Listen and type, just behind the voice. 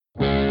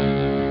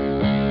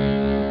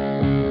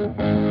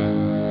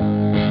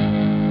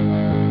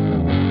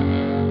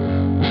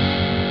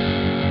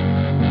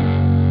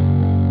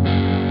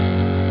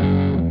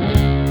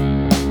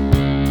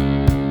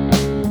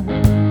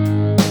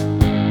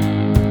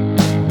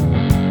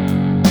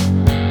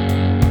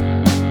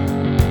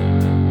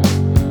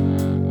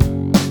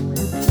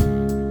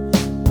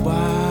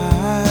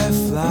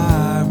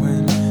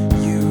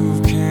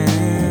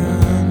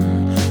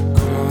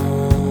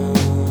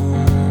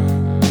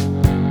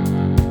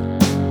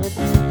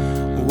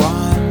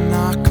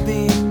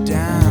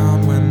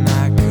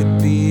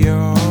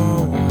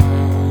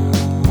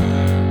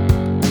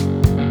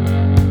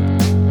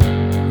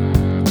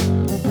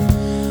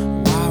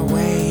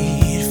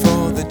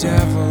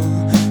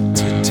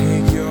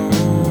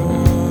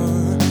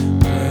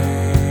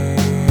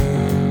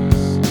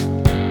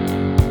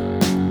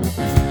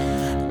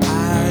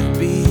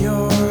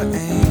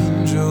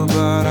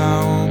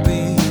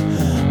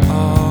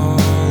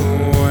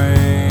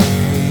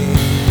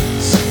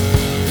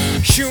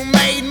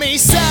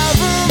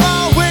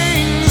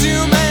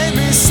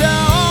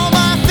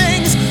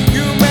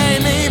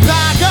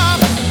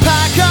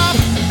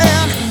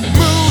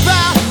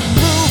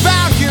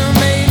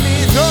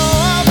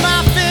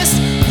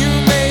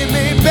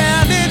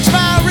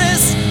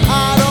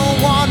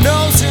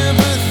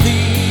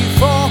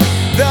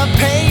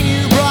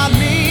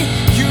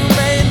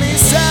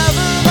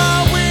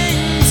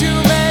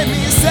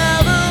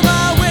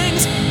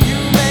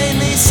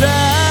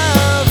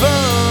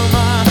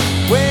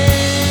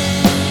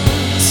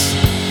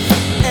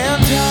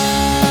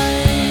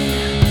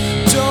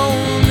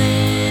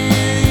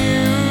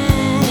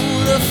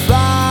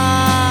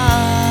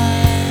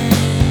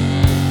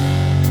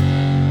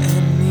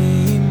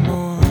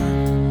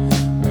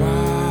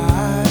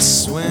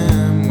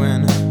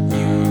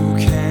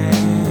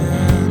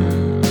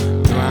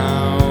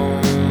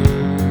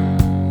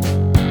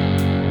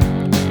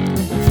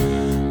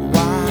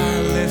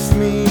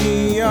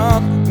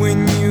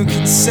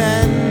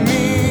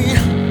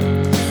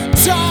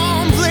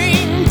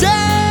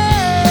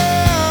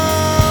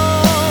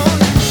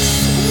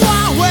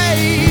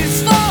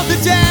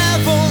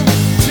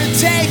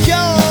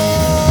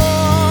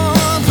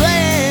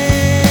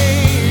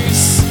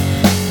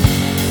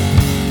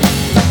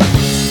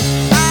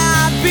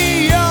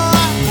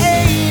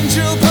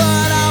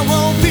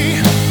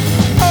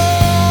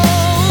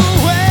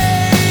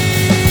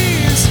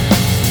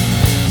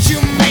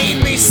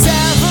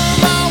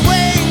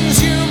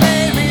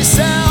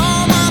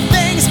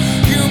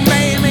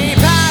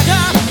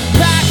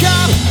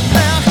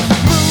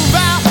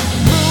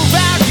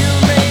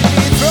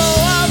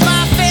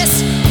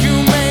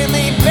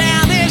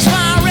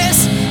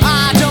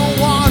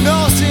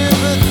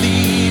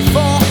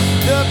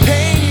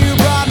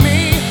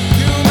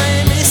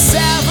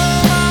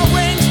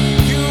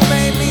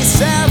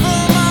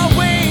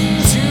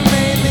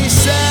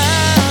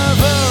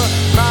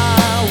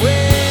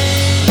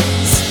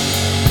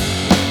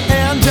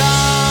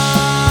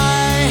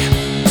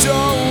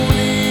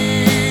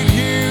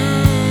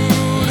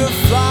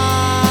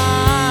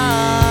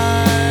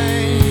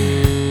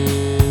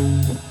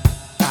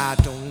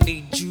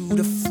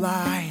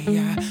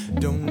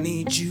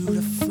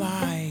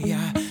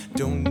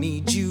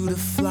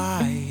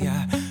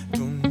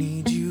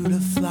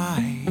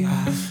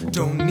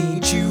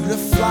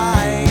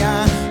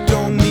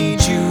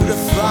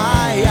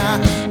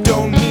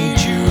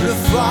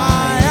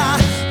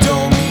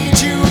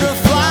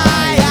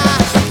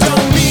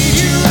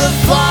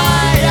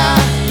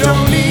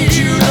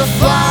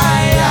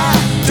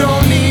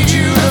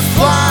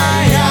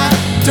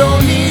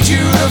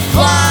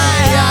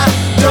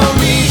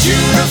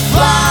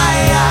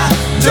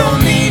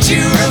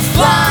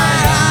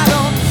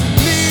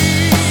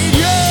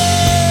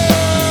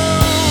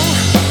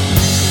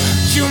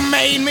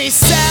me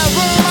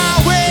sever my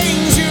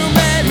wings, you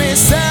made me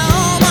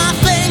sell my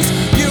things,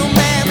 you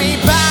made me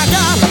back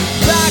up,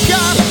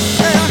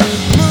 and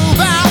move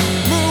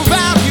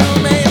out, you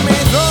made me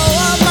throw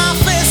up my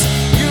fist,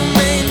 you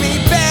made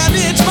me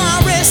bandage my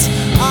wrist.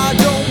 I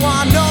don't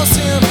want no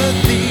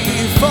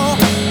sympathy for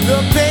the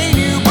pain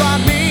you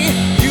brought me,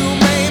 you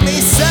made me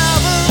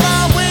sever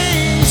my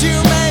wings, you